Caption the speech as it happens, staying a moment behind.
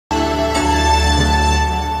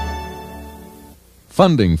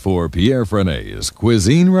Funding for Pierre Franey's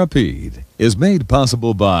Cuisine Rapide is made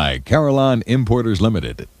possible by Caroline Importers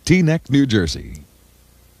Limited, Teaneck, New Jersey.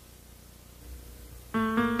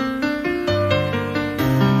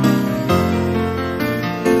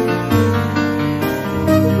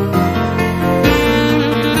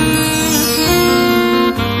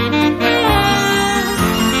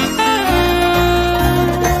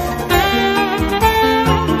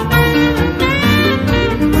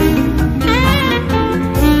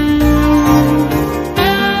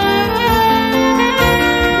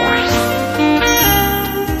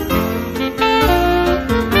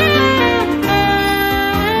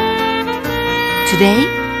 Today,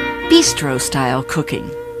 bistro-style cooking.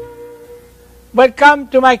 Welcome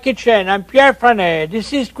to my kitchen. I'm Pierre Franey.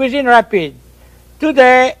 This is Cuisine Rapide.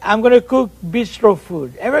 Today, I'm going to cook bistro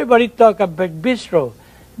food. Everybody talk about bistro.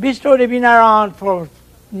 Bistro, they've been around for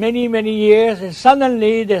many, many years, and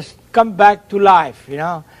suddenly they come back to life, you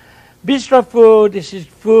know. Bistro food, this is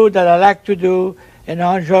food that I like to do, and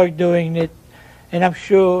I enjoy doing it, and I'm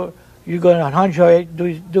sure you're going to enjoy it,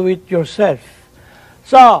 do it yourself.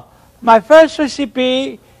 So, my first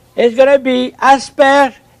recipe is going to be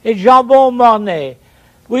asperges et jambon mornay,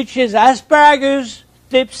 which is asparagus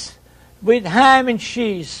tips with ham and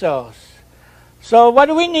cheese sauce. So what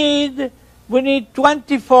do we need? We need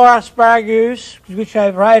 24 asparagus, which I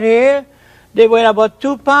have right here. They weigh about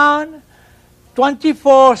 2 pounds.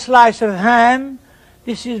 24 slices of ham.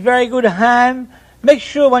 This is very good ham. Make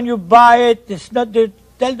sure when you buy it, it's not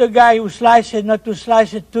tell the guy who slices it not to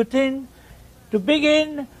slice it too thin. To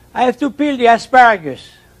begin, I have to peel the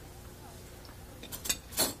asparagus.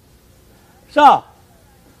 So,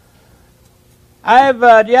 I have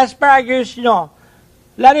the asparagus, you know,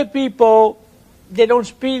 a lot of people, they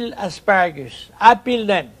don't peel asparagus. I peel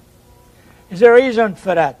them. There's a reason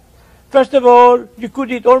for that. First of all, you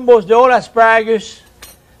could eat almost the whole asparagus,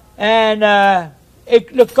 and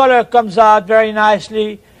the color comes out very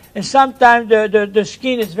nicely, and sometimes the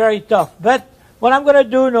skin is very tough. But what I'm going to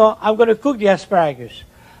do now, I'm going to cook the asparagus.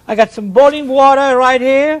 I got some boiling water right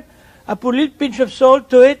here. I put a little pinch of salt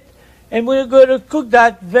to it, and we're going to cook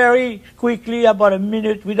that very quickly, about a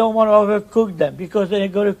minute. We don't want to overcook them because they're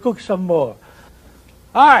going to cook some more.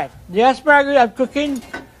 All right, the asparagus I'm cooking,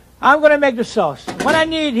 I'm going to make the sauce. What I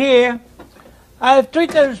need here, I have 3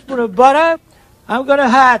 tablespoons of butter. I'm going to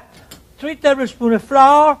add 3 tablespoons of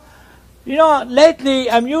flour. You know, lately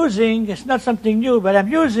I'm using, it's not something new, but I'm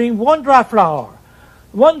using 1 dry flour.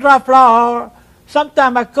 1 dry flour.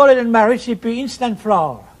 Sometimes I call it in my recipe instant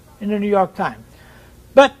flour in the New York Times.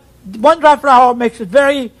 But 1 dry flour makes it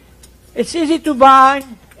it's easy to bind,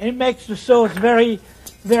 and it makes the sauce very,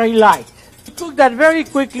 very light. Cook that very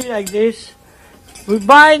quickly like this. We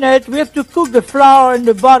bind it. We have to cook the flour and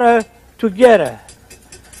the butter together.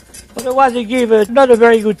 Otherwise it gives not a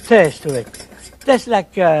very good taste to it. It tastes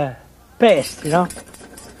like paste, you know.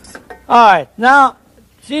 All right, now,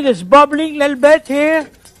 see this bubbling a little bit here?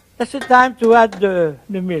 That's the time to add the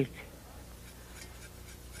milk.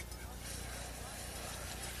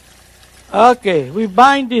 Okay, we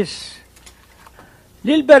bind this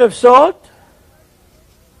little bit of salt.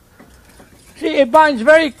 See, it binds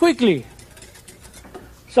very quickly.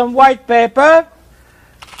 Some white pepper, a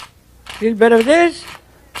little bit of this,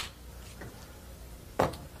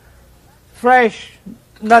 fresh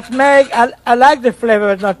nutmeg. I like the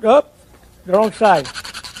flavor, not, the wrong side.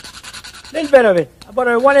 A little bit of it, about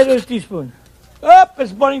a 1/8 teaspoon.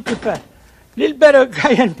 It's boiling too fast. A little bit of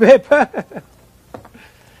cayenne pepper.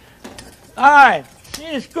 All right, see,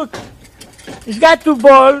 it's cooked. It's got to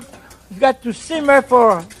boil. It's got to simmer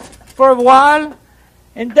for a while.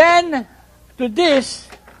 And then, to this,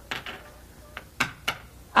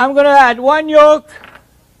 I'm going to add 1 yolk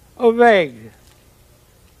of egg.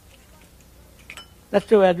 That's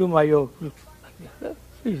the way I do my yolk.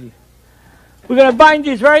 Easy. We're going to bind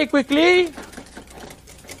this very quickly.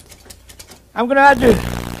 I'm going to add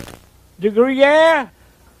the Gruyere.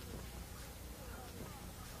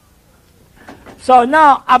 So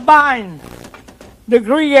now I bind the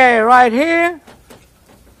Gruyere right here,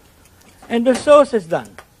 and the sauce is done.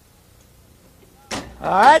 All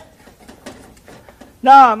right.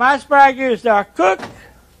 Now my asparagus are cooked.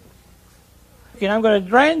 And I'm going to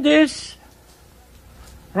drain this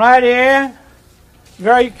right here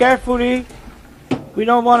very carefully. We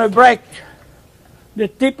don't want to break the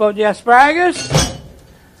tip of the asparagus.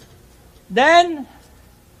 Then,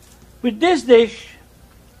 with this dish,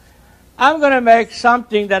 I'm going to make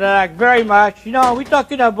something that I like very much. You know, we're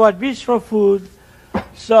talking about bistro food,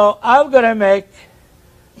 so I'm going to make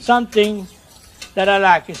something that I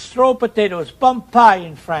like. It's straw potatoes, pomme pie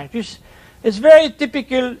in French. It's very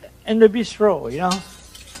typical in the bistro, you know.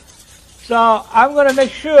 So I'm going to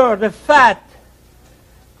make sure the fat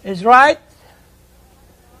is right.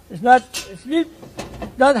 It's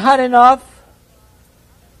not hot enough.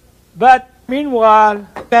 But meanwhile,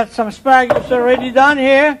 got some asparagus already done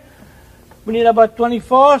here. We need about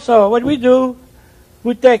 24. So what we do,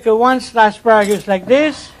 we take a one slice asparagus like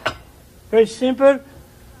this. Very simple.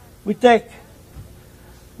 We take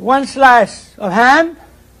one slice of ham.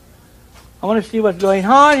 I want to see what's going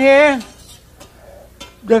on here.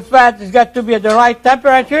 The fat has got to be at the right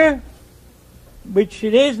temperature, which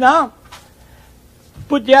it is now.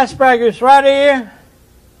 Put the asparagus right here,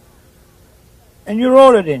 and you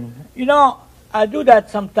roll it in. You know, I do that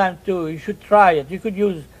sometimes too. You should try it. You could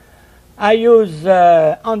use, I use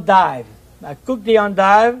endive. I cook the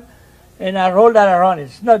endive, and I roll that around.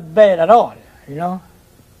 It's not bad at all, you know.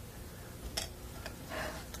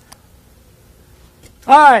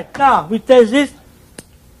 All right, now we taste this.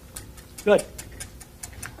 Good.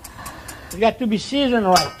 It's got to be seasoned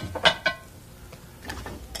right.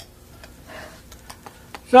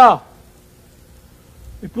 So,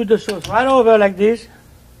 we put the sauce right over like this.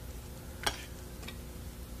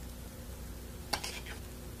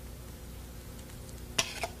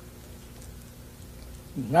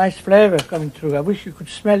 Nice flavor coming through. I wish you could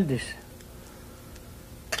smell this.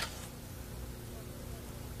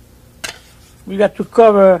 We got to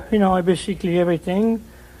cover, you know, basically everything.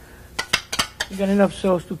 We got enough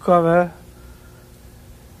sauce to cover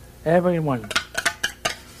everyone.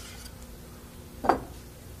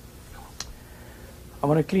 I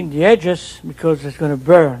want to clean the edges because it's going to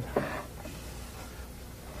burn.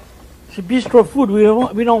 It's a bistro food.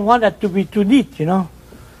 We don't want that to be too neat, you know.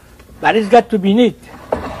 But it's got to be neat.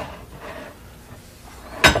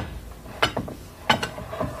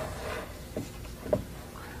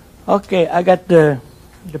 Okay, I got the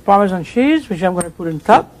Parmesan cheese, which I'm going to put on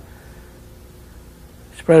top.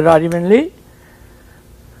 Spread it out evenly.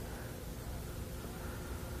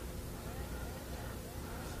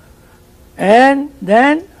 And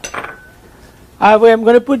then I'm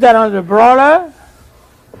going to put that on the broiler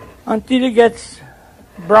until it gets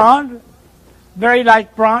brown, very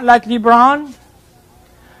light brown, lightly brown.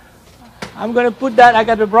 I'm going to put that, I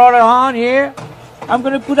got the broiler on here. I'm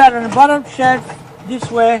going to put that on the bottom shelf this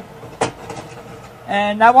way.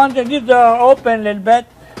 And I want to leave the door open a little bit,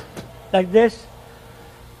 like this.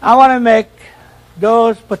 I want to make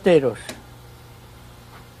those potatoes.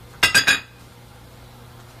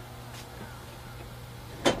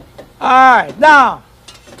 All right, now,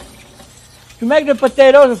 to make the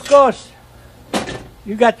potatoes, of course,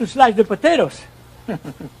 you got to slice the potatoes.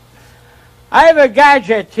 I have a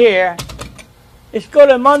gadget here. It's called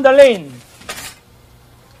a mandolin.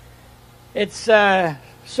 It's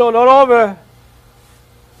sold all over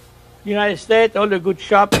the United States, all the good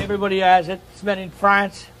shops, everybody has it. It's made in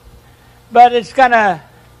France. But it's kind of,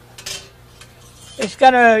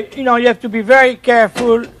 you know, you have to be very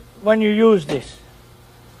careful when you use this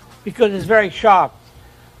because it's very sharp.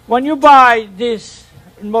 When you buy this,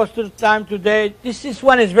 most of the time today, this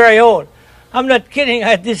one is very old. I'm not kidding, I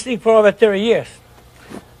had this thing for over 30 years.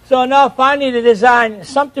 So now finally the design,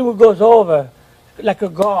 something that goes over, like a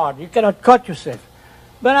guard. You cannot cut yourself.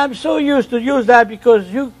 But I'm so used to use that because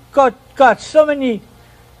you cut so many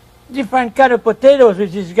different kind of potatoes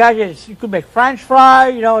with these gadgets. You could make French fry,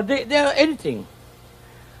 you know, they're anything.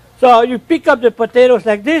 So you pick up the potatoes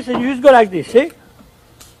like this and you just go like this, see?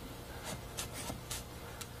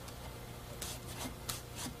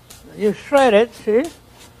 You shred it, see?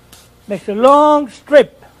 Makes a long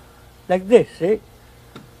strip like this, see?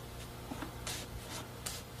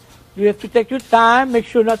 You have to take your time, make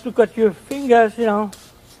sure not to cut your fingers, you know.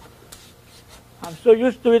 I'm so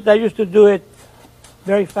used to it, I used to do it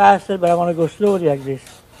very fast, but I want to go slowly like this.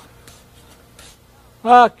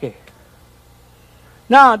 Okay.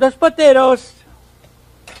 Now, those potatoes,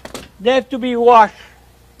 they have to be washed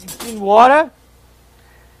in clean water,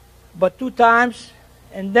 but 2 times,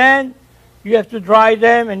 and then you have to dry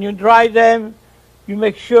them, and you dry them, you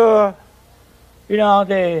make sure, you know,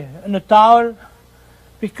 they're in a towel,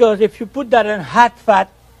 because if you put that in hot fat,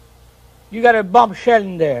 you got a bombshell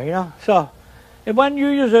in there, you know. So, and when you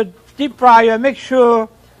use a deep fryer, make sure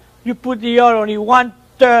you put the oil only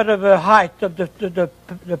 1/3 of the height of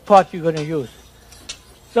the pot you're going to use.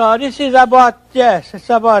 So this is about, yes, it's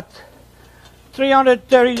about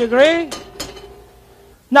 330 degrees.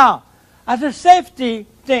 Now, as a safety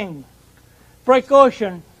thing,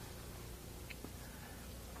 precaution,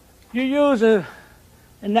 you use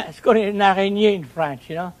it's called an araignée in French,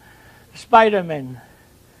 you know, Spider-Man.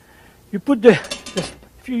 You put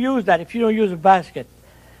if you use that, if you don't use a basket,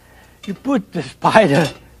 you put the spider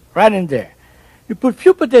right in there. You put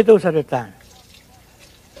few potatoes at a time.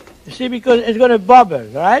 You see, because it's going to bubble,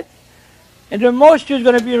 right? And the moisture is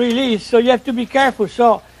going to be released, so you have to be careful.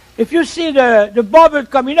 So if you see the bubble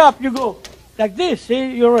coming up, you go like this,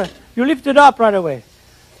 see? You lift it up right away.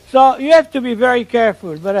 So you have to be very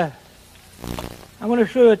careful, but I'm going to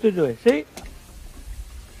show you how to do it, see?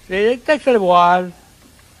 See, it takes a while,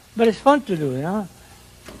 but it's fun to do, you know?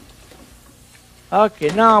 Okay,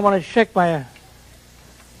 now I want to check my...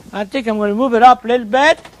 I think I'm going to move it up a little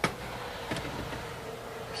bit.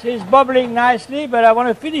 See, it's bubbling nicely, but I want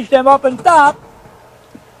to finish them up on top.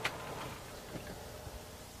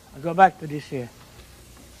 I'll go back to this here.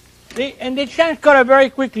 See, and they change color very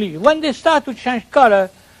quickly. When they start to change color,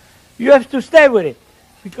 you have to stay with it,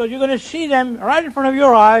 because you're going to see them right in front of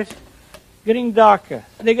your eyes getting darker.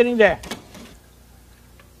 They're getting there.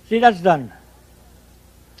 See, that's done.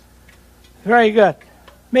 Very good.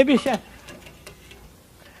 Maybe a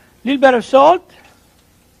little bit of salt.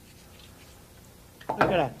 Look at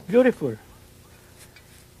that. Beautiful.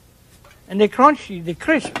 And they're crunchy, they're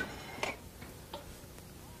crisp.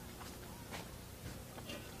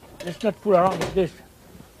 Let's not fool around with this.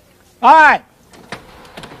 All right.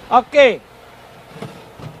 Okay.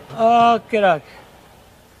 Okay, look.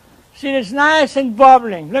 See, it's nice and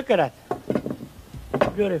bubbling. Look at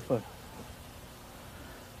that. Beautiful.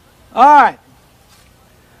 All right.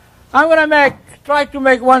 I'm going to try to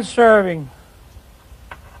make one serving.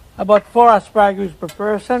 About 4 asparagus per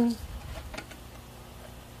person.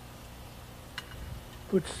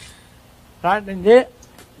 Put right in there,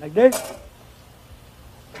 like this.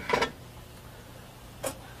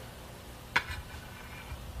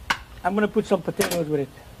 I'm going to put some potatoes with it.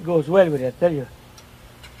 It goes well with it, I tell you.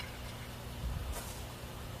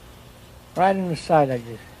 Right on the side like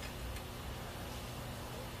this.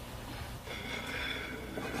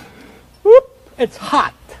 Whoop! It's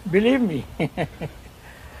hot, believe me.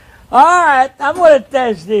 All right, I'm going to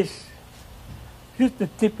test this. Just the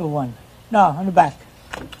tip of one. No, on the back.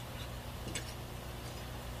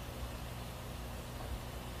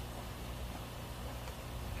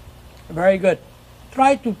 Very good.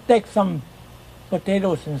 Try to take some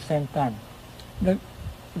potatoes at the same time. The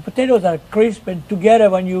potatoes are crisp and together,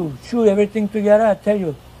 when you chew everything together, I tell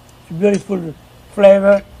you, it's a beautiful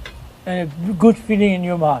flavor and a good feeling in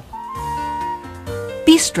your mouth.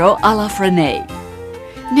 Bistro à la Franey.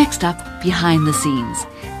 Next up, behind the scenes.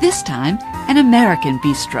 This time, an American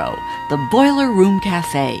bistro, the Boiler Room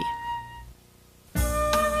Cafe.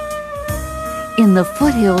 In the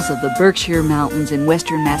foothills of the Berkshire Mountains in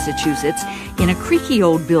western Massachusetts, in a creaky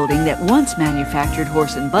old building that once manufactured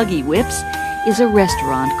horse and buggy whips, is a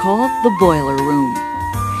restaurant called the Boiler Room.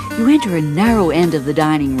 You enter a narrow end of the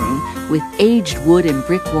dining room with aged wood and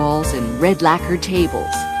brick walls and red lacquered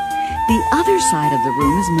tables. The other side of the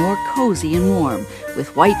room is more cozy and warm,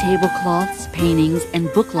 with white tablecloths, paintings,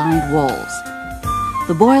 and book-lined walls.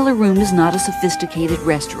 The Boiler Room is not a sophisticated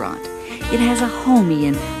restaurant. It has a homey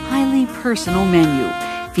and highly personal menu,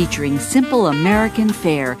 featuring simple American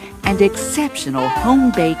fare and exceptional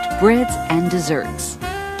home-baked breads and desserts.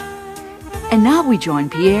 And now we join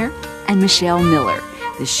Pierre and Michelle Miller,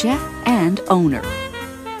 the chef and owner.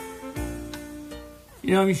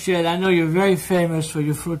 You know, Michelle, I know you're very famous for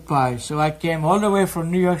your fruit pie, so I came all the way from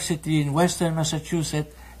New York City in western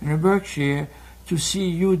Massachusetts in the Berkshire to see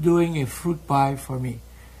you doing a fruit pie for me.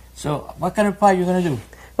 So what kind of pie are you going to do?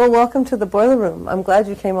 Well, welcome to the Boiler Room. I'm glad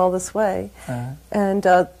you came all this way. And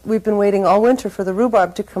we've been waiting all winter for the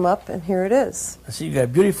rhubarb to come up, and here it is. I see you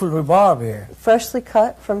got beautiful rhubarb here. Freshly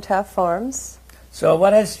cut from Taft Farms. So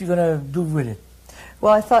what else are you going to do with it?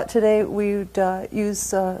 Well, I thought today we'd use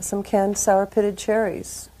some canned sour pitted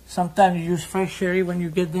cherries. Sometimes you use fresh cherry when you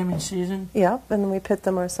get them in season? Yep, and then we pit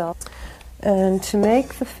them ourselves. And to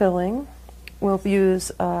make the filling, we'll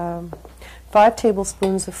use 5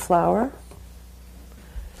 tablespoons of flour.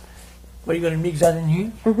 What, are you going to mix that in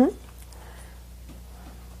here? Mm-hmm.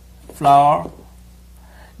 Flour.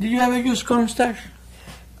 Did you ever use cornstarch?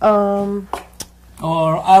 Um,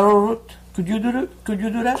 or arrowroot? Could you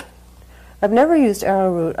do that? I've never used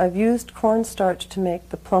arrowroot. I've used cornstarch to make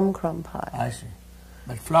the plum crumb pie. I see.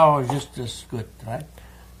 But flour is just as good, right?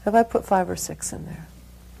 Have I put 5 or 6 in there?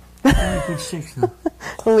 I put 6 now.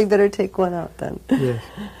 Well, we better take one out then. Yes.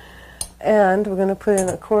 And we're going to put in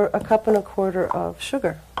a 1.25 cups of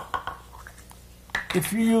sugar.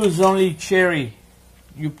 If you use only cherry,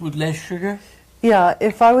 you put less sugar? Yeah,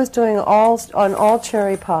 if I was doing all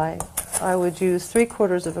cherry pie, I would use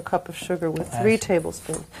 3/4 cup of sugar with 3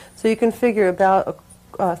 tablespoons. So you can figure about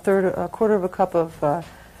a 1/4 cup of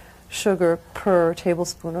sugar per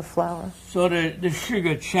tablespoon of flour. So the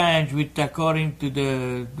sugar change with according to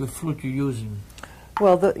the fruit you're using.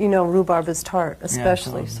 Well, rhubarb is tart,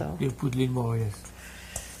 especially, so. You put a little more, yes.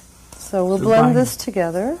 So we'll blend this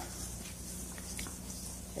together.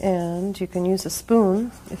 And you can use a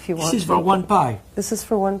spoon if you want. This is for one pie. This is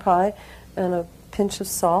for one pie, and a pinch of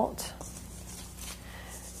salt.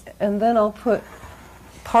 And then I'll put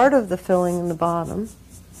part of the filling in the bottom.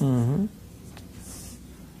 Mm-hmm.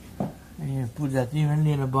 And you put that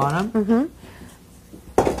evenly in the bottom. Mm-hmm.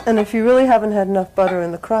 And if you really haven't had enough butter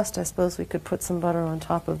in the crust, I suppose we could put some butter on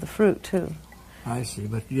top of the fruit, too. I see,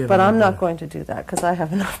 but you have But I'm butter. not going to do that, because I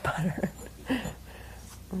have enough butter.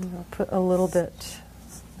 And I'll put a little bit.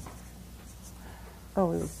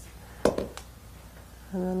 And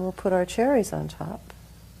then we'll put our cherries on top.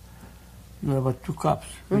 You have about 2 cups.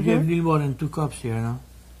 Mm-hmm. You have a little more than 2 cups here, no?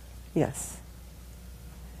 Yes.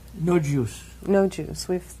 No juice. No juice.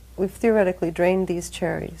 We've theoretically drained these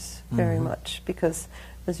cherries very much because,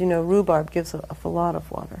 as you know, rhubarb gives off a lot of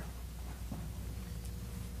water.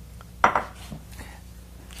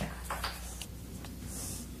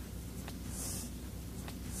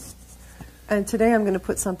 And today I'm going to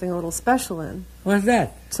put something a little special in. What's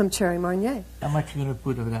that? Some cherry marnier. How much you going to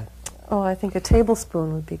put of that? Oh, I think a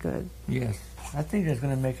tablespoon would be good. Yes. I think that's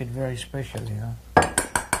going to make it very special, you know.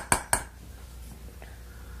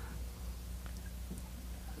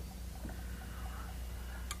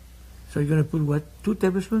 So you're going to put what? 2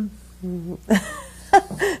 tablespoons?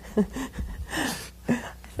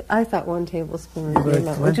 I thought 1 tablespoon would be Right,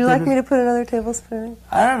 enough. 1 Would you like me to put another tablespoon in?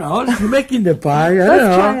 I don't know. You're making the pie. I don't Let's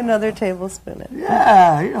know. try another tablespoon in.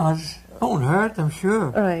 Yeah, you know, it won't hurt, I'm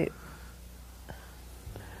sure. All right.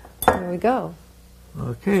 There we go.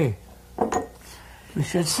 Okay. We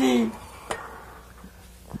shall see.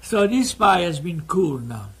 So this pie has been cooled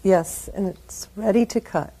now. Yes, and it's ready to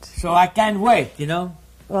cut. So I can't wait, you know.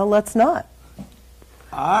 Well, let's not.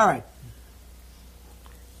 All right.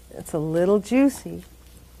 It's a little juicy.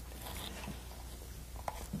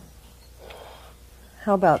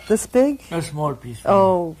 How about this big? A small piece.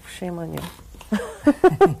 Oh, shame on you.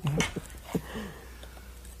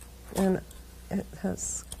 And it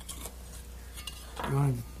has...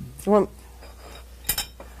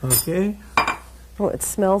 Okay. Oh, it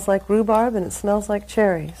smells like rhubarb and it smells like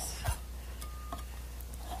cherries.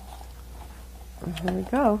 And here we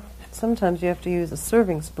go. Sometimes you have to use a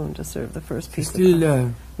serving spoon to serve the first piece.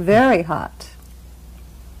 Still, very hot.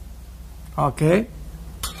 okay.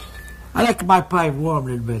 I like my pie warm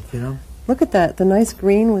a little bit, you know. Look at that, the nice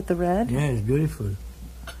green with the red. Yeah, it's beautiful.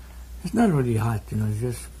 It's not really hot, you know, it's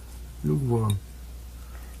just lukewarm.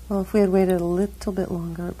 Well, if we had waited a little bit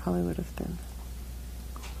longer, it probably would have been.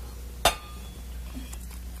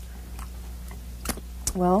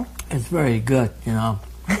 Well? It's very good, you know.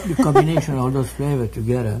 The combination of all those flavors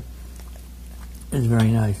together is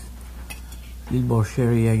very nice. A little more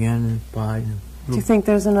sherry again, pie. Do you think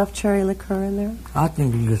there's enough cherry liqueur in there? I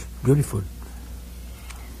think it's just beautiful.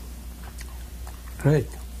 Great.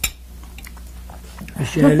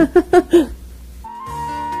 Michelle?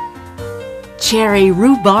 Cherry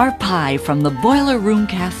rhubarb pie from the Boiler Room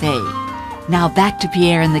Cafe. Now back to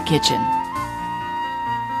Pierre in the kitchen.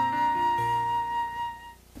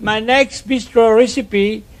 My next bistro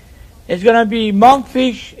recipe is going to be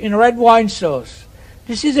monkfish in red wine sauce.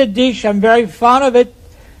 This is a dish, I'm very fond of it.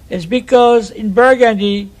 It's because in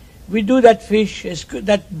Burgundy, we do that dish, it's called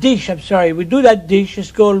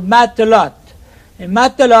matelote. And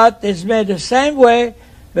matelote is made the same way,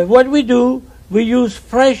 but what we do, we use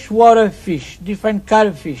freshwater fish, different kind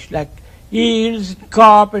of fish, like eels,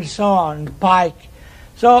 carp, and so on, pike.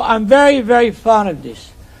 So I'm very, very fond of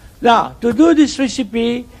this. Now, to do this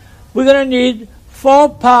recipe, we're going to need 4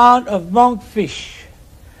 pounds of monkfish,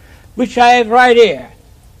 which I have right here.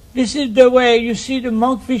 This is the way you see the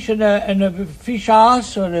monkfish in a fish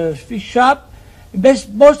house or the fish shop.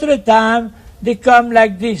 Most of the time, they come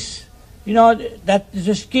like this. You know, that is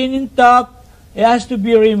the skin in top. It has to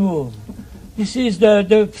be removed. This is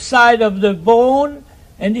the side of the bone,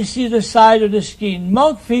 and this is the side of the skin.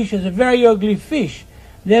 Monkfish is a very ugly fish.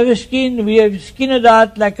 They have a skin, we have skinned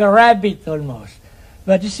out like a rabbit almost.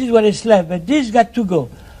 But this is what is left. But this got to go.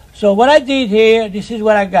 So what I did here, this is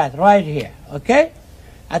what I got right here. Okay?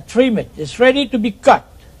 I trim it. It's ready to be cut.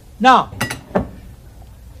 Now,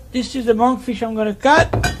 this is the monkfish I'm going to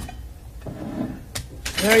cut.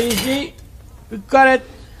 Very easy. We cut it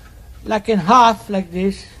like in half, like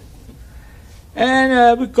this.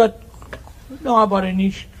 And we cut, about an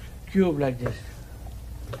inch cube like this.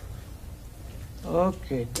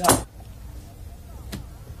 Okay, done.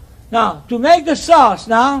 Now, to make the sauce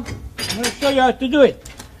now, I'm going to show you how to do it.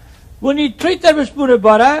 We need 3 tablespoons of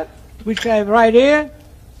butter, which I have right here.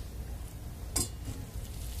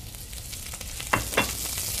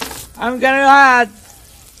 I'm going to add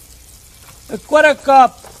a 1/4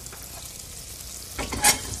 cup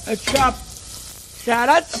of chopped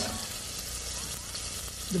shallots.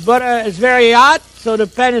 The butter is very hot, so the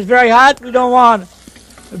pan is very hot. We don't want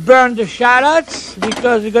to burn the shallots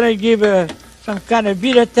because we're going to give some kind of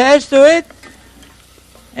bitter taste to it.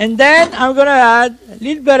 And then I'm going to add a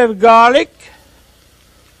little bit of garlic,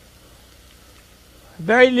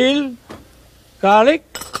 very little garlic.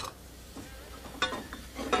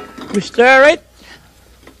 We stir it.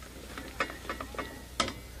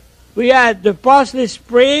 We add the parsley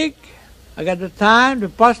sprig. I got the thyme, the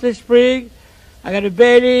parsley sprig. I got the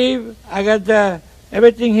bay leaf. I got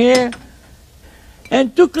everything here.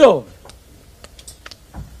 And 2 cloves.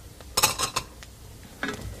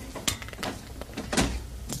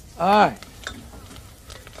 All right.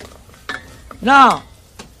 Now,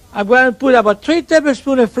 I'm going to put about 3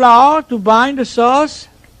 tablespoons of flour to bind the sauce.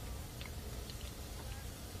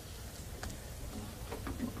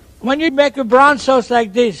 When you make a brown sauce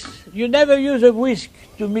like this, you never use a whisk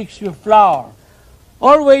to mix your flour.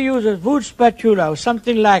 Always use a wood spatula or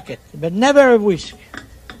something like it, but never a whisk.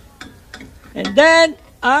 And then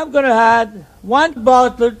I'm going to add 1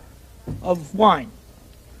 bottle of wine,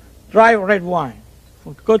 dry red wine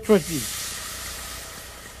from Côte Rôtie.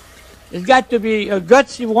 It's got to be a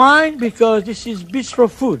gutsy wine because this is bistro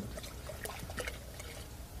food.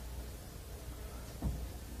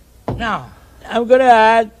 Now, I'm going to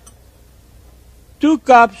add 2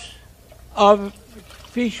 cups of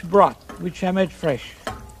fish broth, which I made fresh.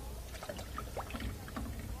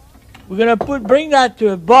 We're going to bring that to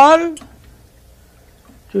a boil,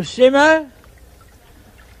 to simmer,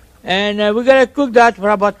 and we're going to cook that for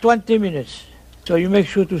about 20 minutes. So you make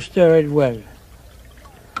sure to stir it well.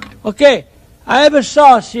 Okay, I have a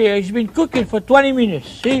sauce here. It's been cooking for 20 minutes.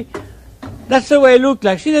 See? That's the way it looks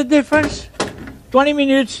like. See the difference? 20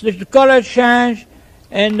 minutes, the color change,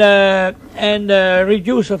 and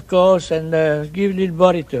reduce, of course, and give a little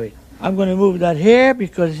body to it. I'm going to move that here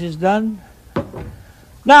because it's done.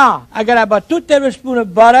 Now, I got about 2 tablespoons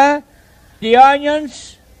of butter, the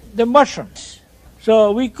onions, the mushrooms.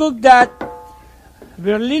 So we cook that with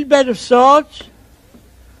a little bit of salt,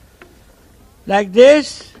 like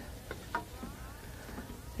this.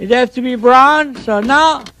 It has to be brown. So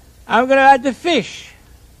now I'm going to add the fish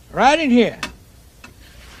right in here.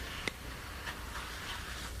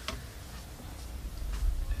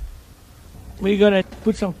 We're going to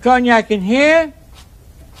put some cognac in here.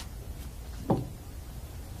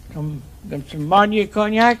 Some Marnier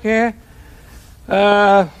cognac here.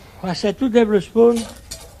 I said 2 tablespoons.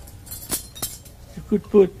 You could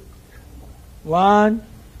put 1,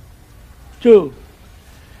 2.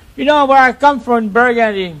 You know where I come from,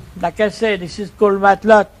 Burgundy. Like I said, this is called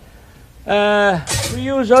Matelote. We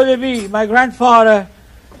use eau de vie. My grandfather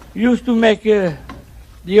used to make the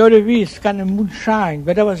eau de vie is kind of moonshine,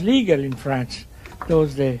 but that was legal in France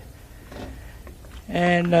those days.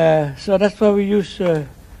 And so that's why we use to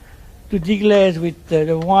deglaze with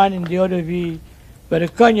the wine and the eau de vie. But the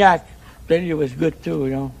cognac, I tell you, was good too,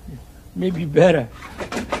 you know. Maybe better.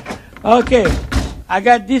 Okay, I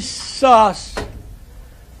got this sauce,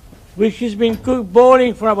 which has been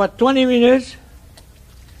boiling for about 20 minutes.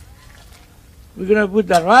 We're going to put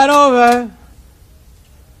that right over.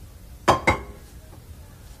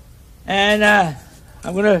 And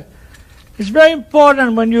I'm going to, it's very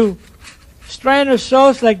important when you strain a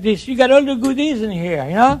sauce like this, you got all the goodies in here,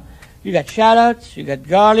 you know. You got shallots, you got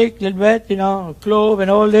garlic, a little bit, you know, clove and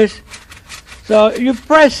all this. So you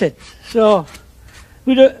press it. So,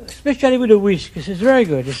 especially with a whisk, this is very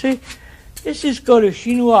good, you see. This is called a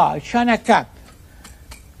chinois, a China cap.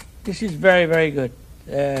 This is very, very good.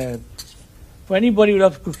 For anybody who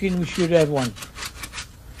loves cooking, we should have one.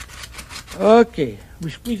 Okay, we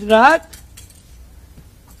squeeze that.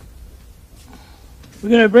 We're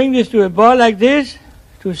going to bring this to a boil like this,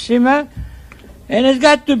 to simmer. And it's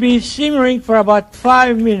got to be simmering for about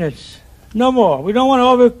 5 minutes, no more. We don't want to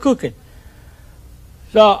overcook it.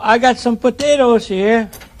 So I got some potatoes here.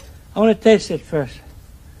 I want to taste it first.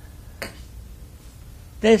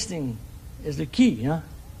 Tasting is the key, huh?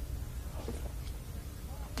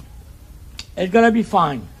 It's going to be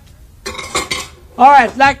fine. All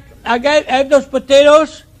right, like I have those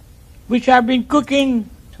potatoes, which I've been cooking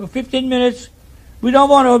for 15 minutes. We don't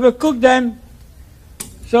want to overcook them.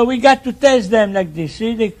 So we got to taste them like this.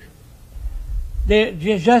 See, they're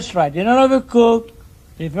just right. They're not overcooked.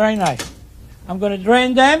 They're very nice. I'm going to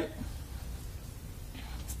drain them.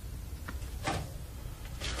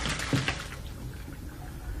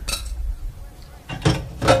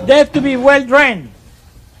 they have to be well drained.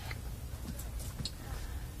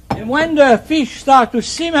 And when the fish start to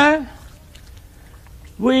simmer,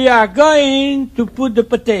 we are going to put the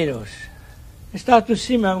potatoes. They start to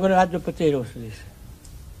simmer, I'm going to add the potatoes to this.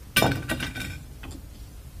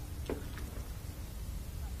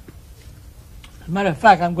 As a matter of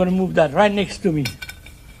fact, I'm going to move that right next to me.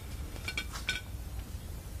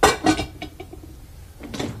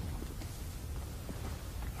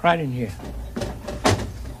 Right in here.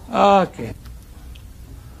 Okay.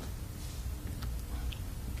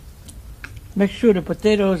 Make sure the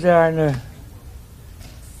potatoes are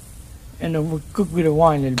in the cook with the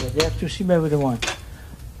wine a little bit. They have to simmer with the wine.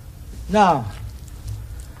 Now,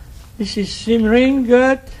 this is simmering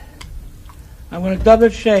good. I'm going to double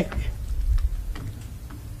shake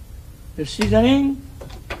the seasoning.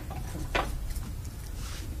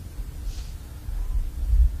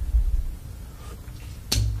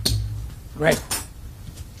 Great.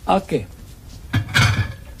 Okay.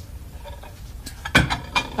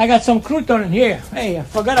 I got some crouton in here. Hey, I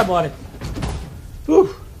forgot about it.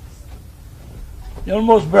 Whew. They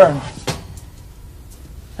almost burned.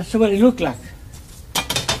 That's what it looked like.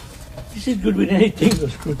 This is good with anything,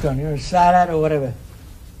 those crouton, you know, salad or whatever.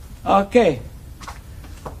 Okay.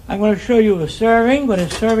 I'm going to show you a serving, what a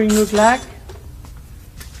serving looks like.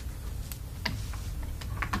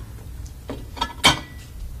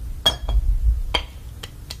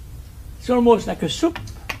 It's almost like a soup.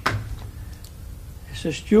 It's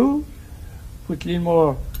a stew. Put a little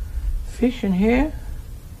more fish in here.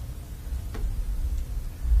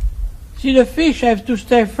 See, the fish have to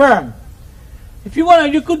stay firm. If you want to,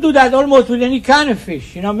 you could do that almost with any kind of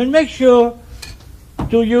fish, you know. But make sure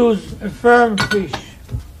to use a firm fish,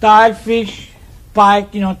 tile fish,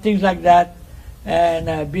 pike, you know, things like that.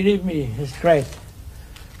 And believe me, it's great.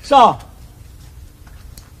 So,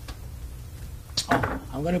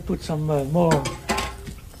 I'm going to put some more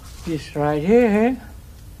fish right here.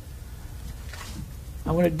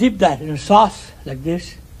 I'm going to dip that in a sauce like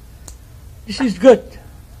this. This is good.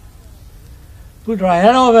 Put right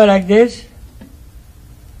over like this.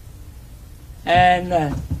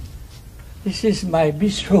 And this is my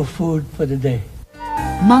bistro food for the day.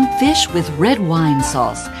 Monkfish with red wine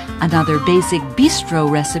sauce, another basic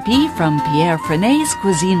bistro recipe from Pierre Franey's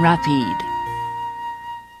Cuisine Rapide.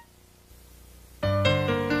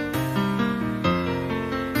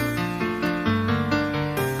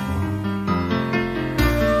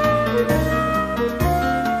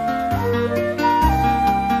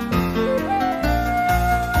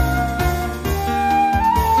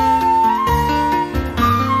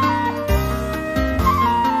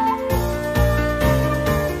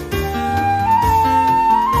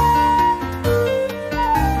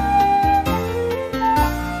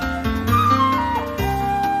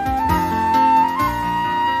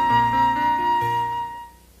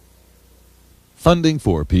 Funding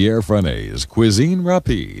for Pierre Franey's Cuisine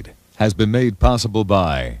Rapide has been made possible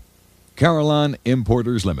by Caroline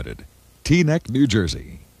Importers Limited, Teaneck, New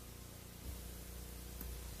Jersey.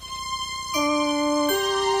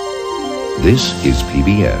 This is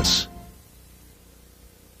PBS.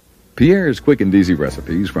 Pierre's quick and easy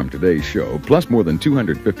recipes from today's show, plus more than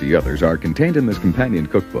 250 others, are contained in this companion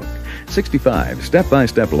cookbook. 65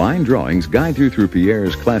 step-by-step line drawings guide you through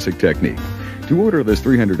Pierre's classic technique. To order this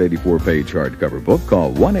 384-page hardcover book,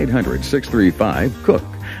 call 1-800-635-COOK.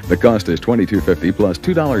 The cost is $22.50 plus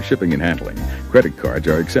 $2 shipping and handling. Credit cards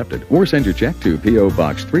are accepted, or send your check to P.O.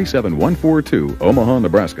 Box 37142, Omaha,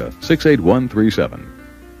 Nebraska 68137.